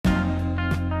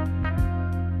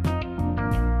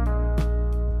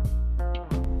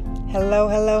Hello,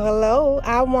 hello, hello.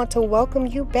 I want to welcome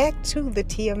you back to the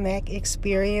Tia Mac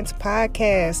Experience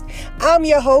podcast. I'm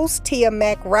your host, Tia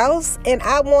Mac Rouse, and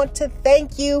I want to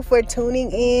thank you for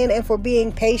tuning in and for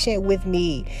being patient with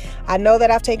me. I know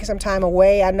that I've taken some time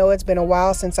away. I know it's been a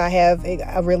while since I have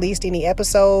released any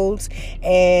episodes.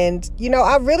 And,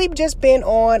 I've really just been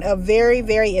on a very,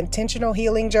 very intentional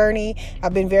healing journey.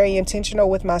 I've been very intentional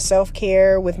with my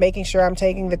self-care, with making sure I'm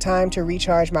taking the time to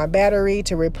recharge my battery,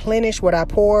 to replenish what I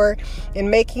pour, and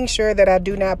making sure that I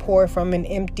do not pour from an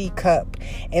empty cup.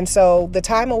 And so the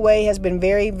time away has been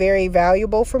very, very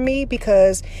valuable for me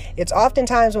because it's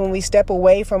oftentimes when we step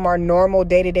away from our normal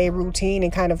day-to-day routine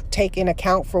and kind of take in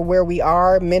account for where we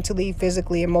are mentally,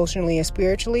 physically, emotionally, and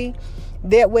spiritually.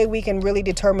 That way we can really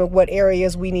determine what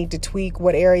areas we need to tweak,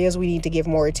 what areas we need to give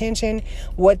more attention,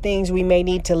 what things we may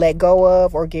need to let go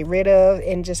of or get rid of,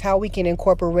 and just how we can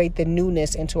incorporate the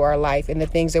newness into our life and the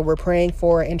things that we're praying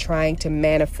for and trying to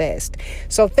manifest.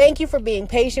 So thank you for being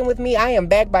patient with me. I am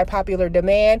back by popular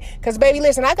demand because, baby,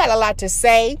 listen, I got a lot to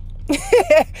say.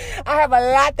 I have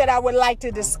a lot that I would like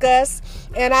to discuss,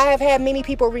 and I have had many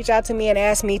people reach out to me and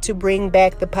ask me to bring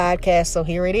back the podcast. So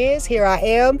here it is. Here I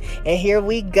am, and here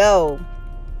we go.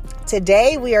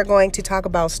 Today, we are going to talk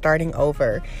about starting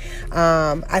over.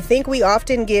 I think we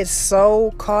often get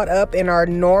so caught up in our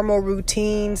normal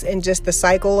routines and just the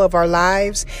cycle of our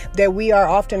lives that we are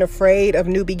often afraid of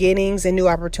new beginnings and new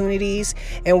opportunities.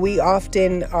 And we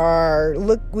often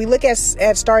look at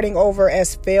starting over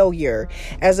as failure,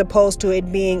 as opposed to it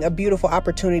being a beautiful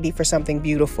opportunity for something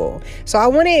beautiful. So I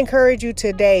want to encourage you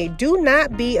today, do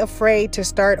not be afraid to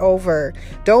start over.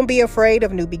 Don't be afraid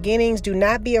of new beginnings. Do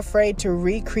not be afraid to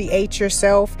recreate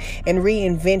yourself and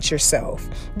reinvent yourself.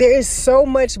 There is so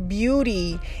much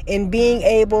beauty in being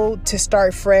able to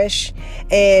start fresh,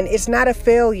 and it's not a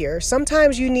failure.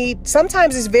 Sometimes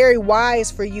it's very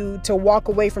wise for you to walk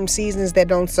away from seasons that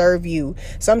don't serve you.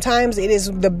 Sometimes it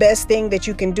is the best thing that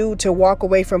you can do to walk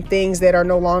away from things that are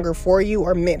no longer for you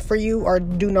or meant for you or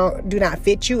do not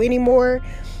fit you anymore.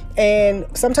 And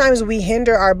sometimes we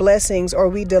hinder our blessings or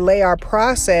we delay our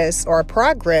process or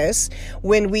progress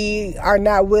when we are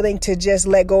not willing to just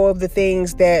let go of the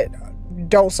things that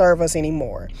don't serve us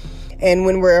anymore. And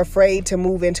when we're afraid to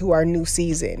move into our new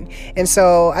season. And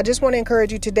so I just want to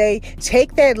encourage you today,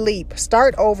 take that leap,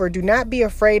 start over. Do not be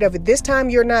afraid of it. This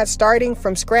time you're not starting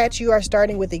from scratch. You are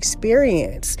starting with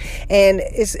experience. And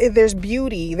there's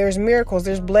beauty, there's miracles,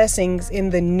 there's blessings in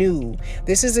the new.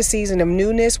 This is a season of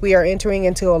newness. We are entering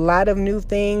into a lot of new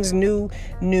things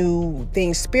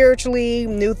spiritually,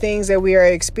 new things that we are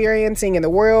experiencing in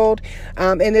the world.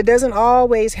 And it doesn't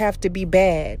always have to be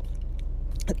bad.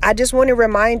 I just want to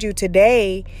remind you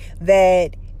today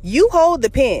that you hold the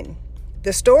pen.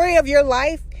 The story of your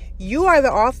life, you are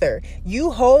the author.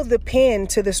 You hold the pen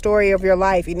to the story of your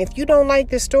life. And if you don't like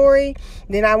the story,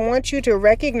 then I want you to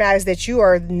recognize that you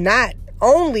are not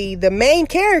only the main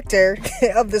character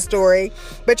of the story,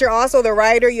 but you're also the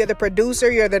writer, you're the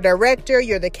producer, you're the director,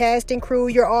 you're the casting crew,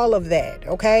 you're all of that,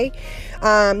 okay?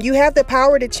 You have the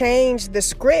power to change the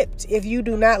script if you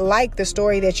do not like the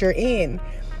story that you're in.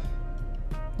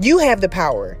 You have the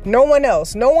power. No one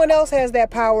else. No one else has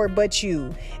that power but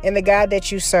you and the God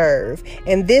that you serve.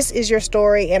 And this is your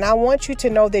story. And I want you to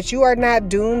know that you are not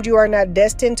doomed. You are not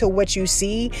destined to what you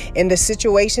see in the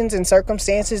situations and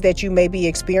circumstances that you may be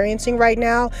experiencing right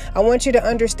now. I want you to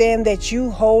understand that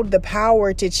you hold the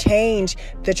power to change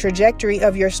the trajectory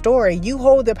of your story. You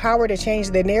hold the power to change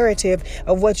the narrative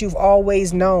of what you've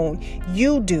always known.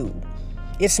 You do.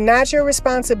 It's not your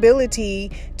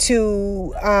responsibility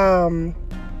to,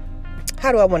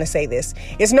 how do I want to say this?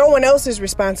 It's no one else's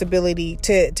responsibility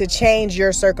to change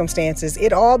your circumstances.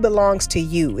 It all belongs to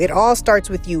you. It all starts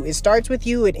with you. It starts with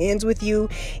you. It ends with you.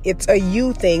 It's a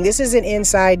you thing. This is an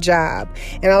inside job.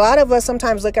 And a lot of us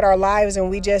sometimes look at our lives and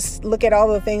we just look at all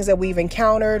the things that we've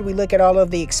encountered. We look at all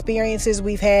of the experiences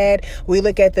we've had. We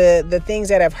look at the things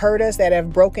that have hurt us, that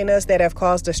have broken us, that have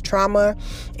caused us trauma.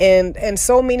 And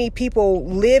so many people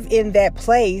live in that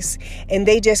place and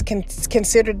they just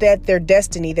consider that their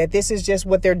destiny, that this is just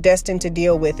what they're destined to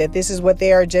deal with, that this is what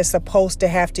they are just supposed to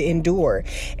have to endure,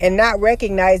 and not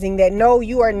recognizing that no,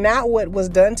 you are not what was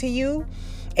done to you.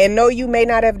 And no, you may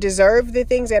not have deserved the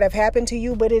things that have happened to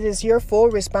you, but it is your full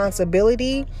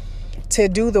responsibility to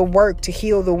do the work to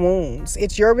heal the wounds.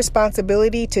 It's your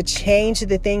responsibility to change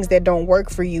the things that don't work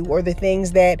for you or the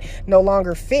things that no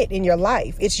longer fit in your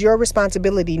life. It's your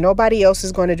responsibility. Nobody else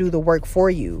is going to do the work for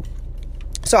you.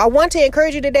 So I want to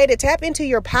encourage you today to tap into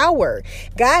your power.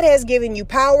 God has given you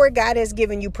power. God has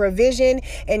given you provision.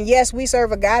 And yes, we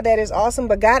serve a God that is awesome,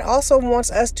 but God also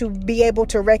wants us to be able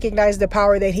to recognize the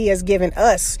power that he has given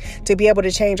us to be able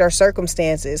to change our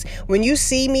circumstances. When you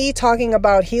see me talking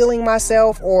about healing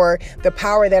myself or the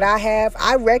power that I have,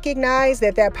 I recognize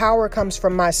that that power comes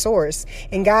from my source,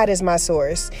 and God is my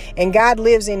source, and God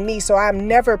lives in me. So I'm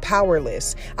never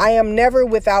powerless. I am never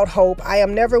without hope. I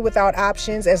am never without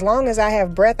options. As long as I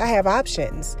have breath, I have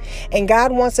options. And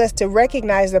God wants us to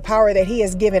recognize the power that he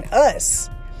has given us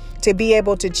to be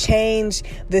able to change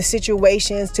the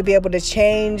situations, to be able to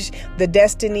change the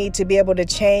destiny, to be able to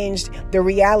change the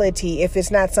reality if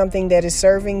it's not something that is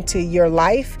serving to your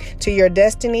life, to your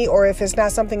destiny, or if it's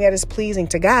not something that is pleasing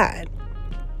to God.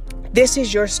 This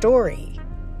is your story.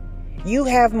 You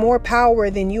have more power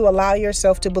than you allow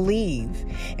yourself to believe.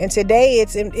 And today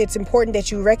it's important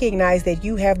that you recognize that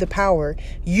you have the power.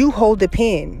 You hold the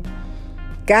pen.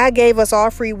 God gave us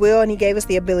all free will, and he gave us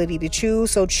the ability to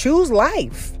choose. So choose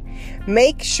life.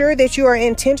 Make sure that you are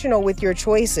intentional with your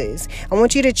choices. I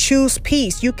want you to choose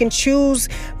peace. You can choose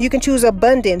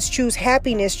abundance, choose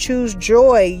happiness, choose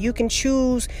joy. You can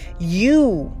choose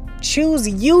you. Choose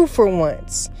you for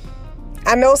once.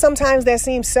 I know sometimes that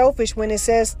seems selfish when it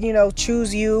says,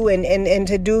 choose you and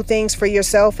to do things for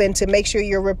yourself and to make sure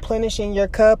you're replenishing your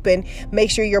cup and make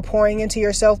sure you're pouring into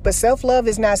yourself. But self-love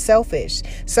is not selfish.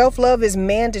 Self-love is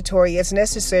mandatory. It's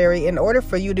necessary in order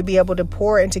for you to be able to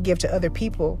pour and to give to other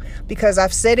people. Because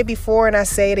I've said it before and I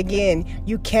say it again,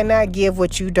 you cannot give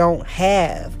what you don't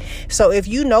have. So if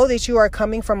you know that you are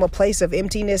coming from a place of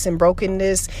emptiness and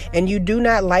brokenness and you do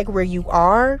not like where you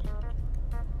are,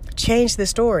 change the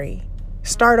story.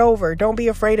 Start over. Don't be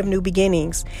afraid of new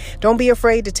beginnings. Don't be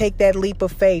afraid to take that leap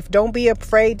of faith. Don't be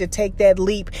afraid to take that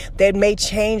leap that may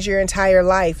change your entire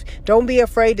life. Don't be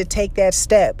afraid to take that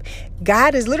step.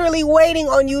 God is literally waiting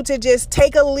on you to just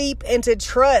take a leap and to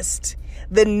trust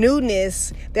the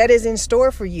newness that is in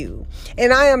store for you.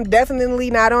 And I am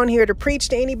definitely not on here to preach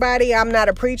to anybody. I'm not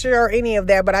a preacher or any of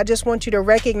that, but I just want you to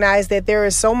recognize that there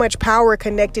is so much power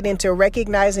connected into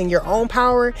recognizing your own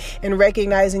power and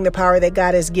recognizing the power that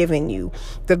God has given you,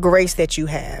 the grace that you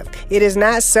have. It is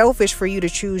not selfish for you to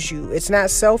choose you. It's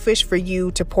not selfish for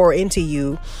you to pour into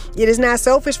you. It is not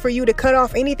selfish for you to cut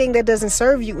off anything that doesn't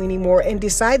serve you anymore and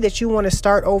decide that you want to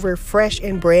start over fresh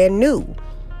and brand new.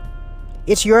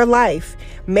 It's your life.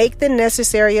 Make the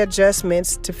necessary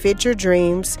adjustments to fit your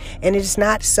dreams, and it's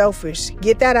not selfish.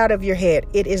 Get that out of your head.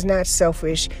 It is not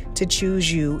selfish to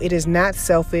choose you. It is not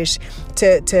selfish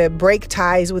to break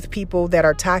ties with people that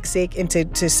are toxic and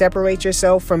to separate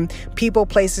yourself from people,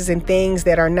 places, and things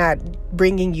that are not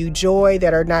bringing you joy,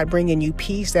 that are not bringing you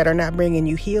peace, that are not bringing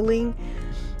you healing.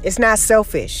 It's not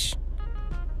selfish.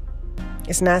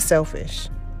 It's not selfish.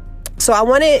 So I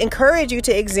want to encourage you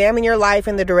to examine your life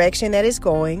in the direction that it's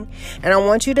going. And I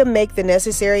want you to make the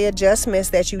necessary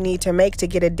adjustments that you need to make to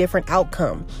get a different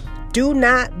outcome. Do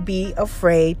not be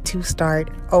afraid to start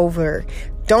over.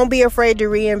 Don't be afraid to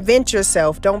reinvent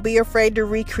yourself. Don't be afraid to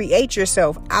recreate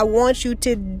yourself. I want you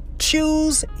to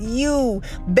choose you.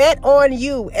 Bet on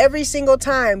you every single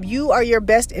time. You are your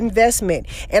best investment.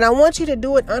 And I want you to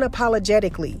do it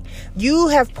unapologetically. You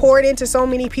have poured into so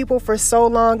many people for so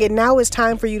long, and now it's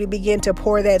time for you to begin to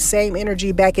pour that same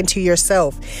energy back into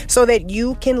yourself so that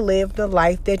you can live the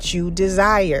life that you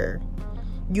desire.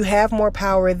 You have more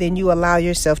power than you allow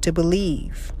yourself to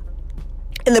believe.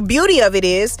 And the beauty of it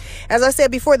is, as I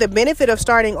said before, the benefit of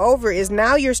starting over is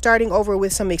now you're starting over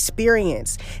with some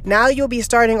experience. Now you'll be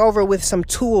starting over with some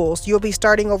tools. You'll be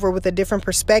starting over with a different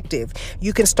perspective.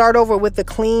 You can start over with a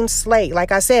clean slate.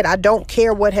 Like I said, I don't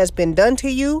care what has been done to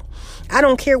you. I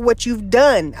don't care what you've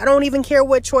done. I don't even care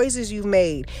what choices you've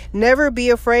made. Never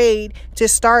be afraid to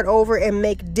start over and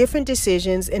make different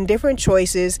decisions and different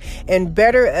choices and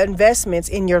better investments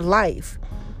in your life.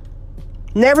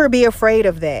 Never be afraid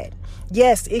of that.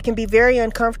 Yes, it can be very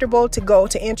uncomfortable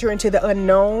to enter into the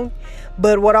unknown,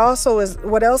 but what else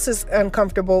is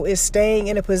uncomfortable is staying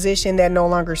in a position that no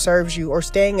longer serves you, or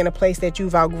staying in a place that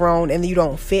you've outgrown and you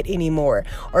don't fit anymore,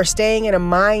 or staying in a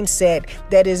mindset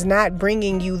that is not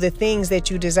bringing you the things that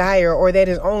you desire, or that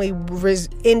is only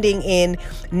ending in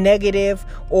negative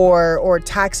or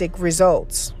toxic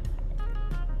results.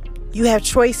 You have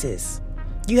choices.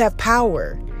 You have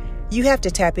power. You have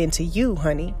to tap into you,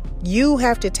 honey. You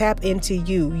have to tap into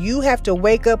you. You have to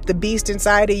wake up the beast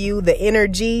inside of you, the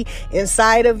energy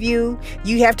inside of you.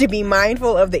 You have to be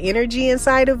mindful of the energy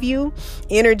inside of you.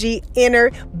 Energy, inner,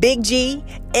 big G,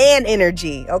 and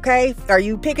energy. Okay? Are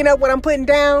you picking up what I'm putting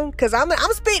down? Because I'm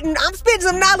spitting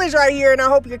some knowledge right here, and I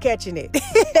hope you're catching it.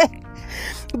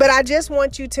 But I just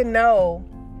want you to know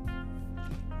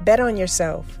Bet on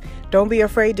yourself. Don't be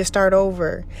afraid to start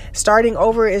over. Starting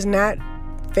over is not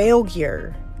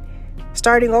failure.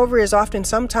 Starting over is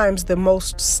sometimes the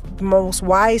most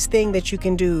wise thing that you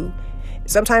can do.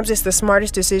 Sometimes it's the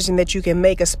smartest decision that you can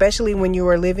make, especially when you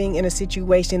are living in a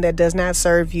situation that does not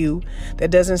serve you,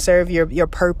 that doesn't serve your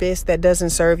purpose, that doesn't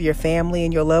serve your family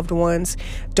and your loved ones.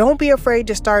 Don't be afraid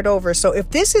to start over. So if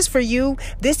this is for you,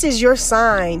 this is your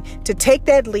sign to take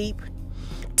that leap,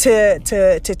 to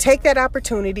take that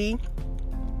opportunity,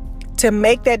 to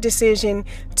make that decision,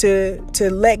 to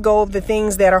let go of the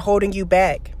things that are holding you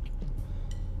back,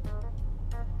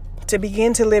 to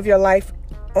begin to live your life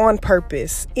on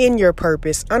purpose, in your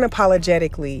purpose,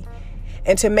 unapologetically,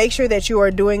 and to make sure that you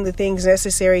are doing the things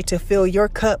necessary to fill your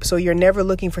cup, so you're never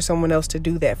looking for someone else to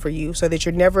do that for you, so that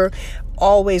you're never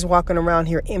always walking around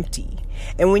here empty.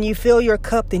 And when you fill your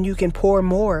cup, then you can pour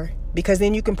more, because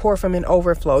then you can pour from an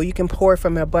overflow. You can pour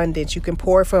from abundance. You can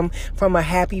pour from a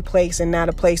happy place and not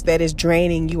a place that is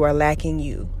draining you or lacking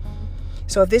you.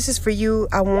 So if this is for you,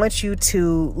 I want you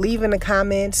to leave in the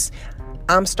comments,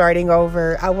 I'm starting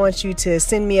over. I want you to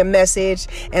send me a message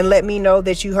and let me know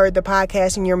that you heard the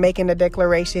podcast and you're making a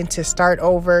declaration to start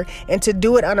over and to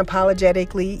do it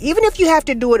unapologetically. Even if you have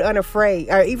to do it unafraid,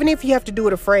 or even if you have to do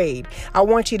it afraid, I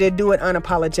want you to do it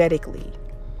unapologetically.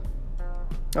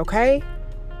 Okay?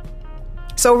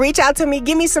 So reach out to me,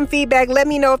 give me some feedback. Let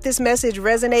me know if this message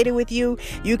resonated with you.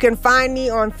 You can find me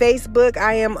on Facebook.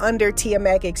 I am under Tia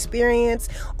Mac Experience.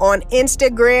 On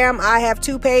Instagram, I have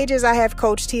 2 pages. I have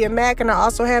Coach Tia Mac, and I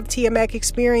also have Tia Mac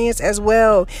Experience as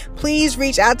well. Please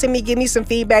reach out to me, give me some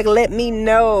feedback. Let me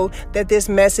know that this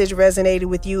message resonated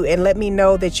with you, and let me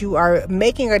know that you are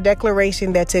making a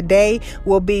declaration that today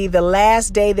will be the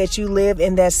last day that you live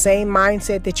in that same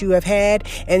mindset that you have had,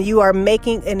 and you are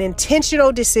making an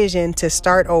intentional decision to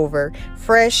start over,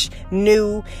 fresh,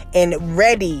 new, and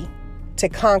ready to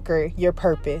conquer your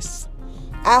purpose.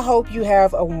 I hope you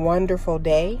have a wonderful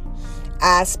day.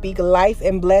 I speak life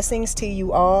and blessings to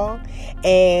you all,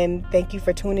 and thank you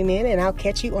for tuning in, and I'll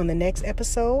catch you on the next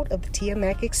episode of the Tia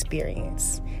Mac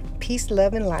Experience. Peace,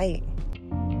 love, and light.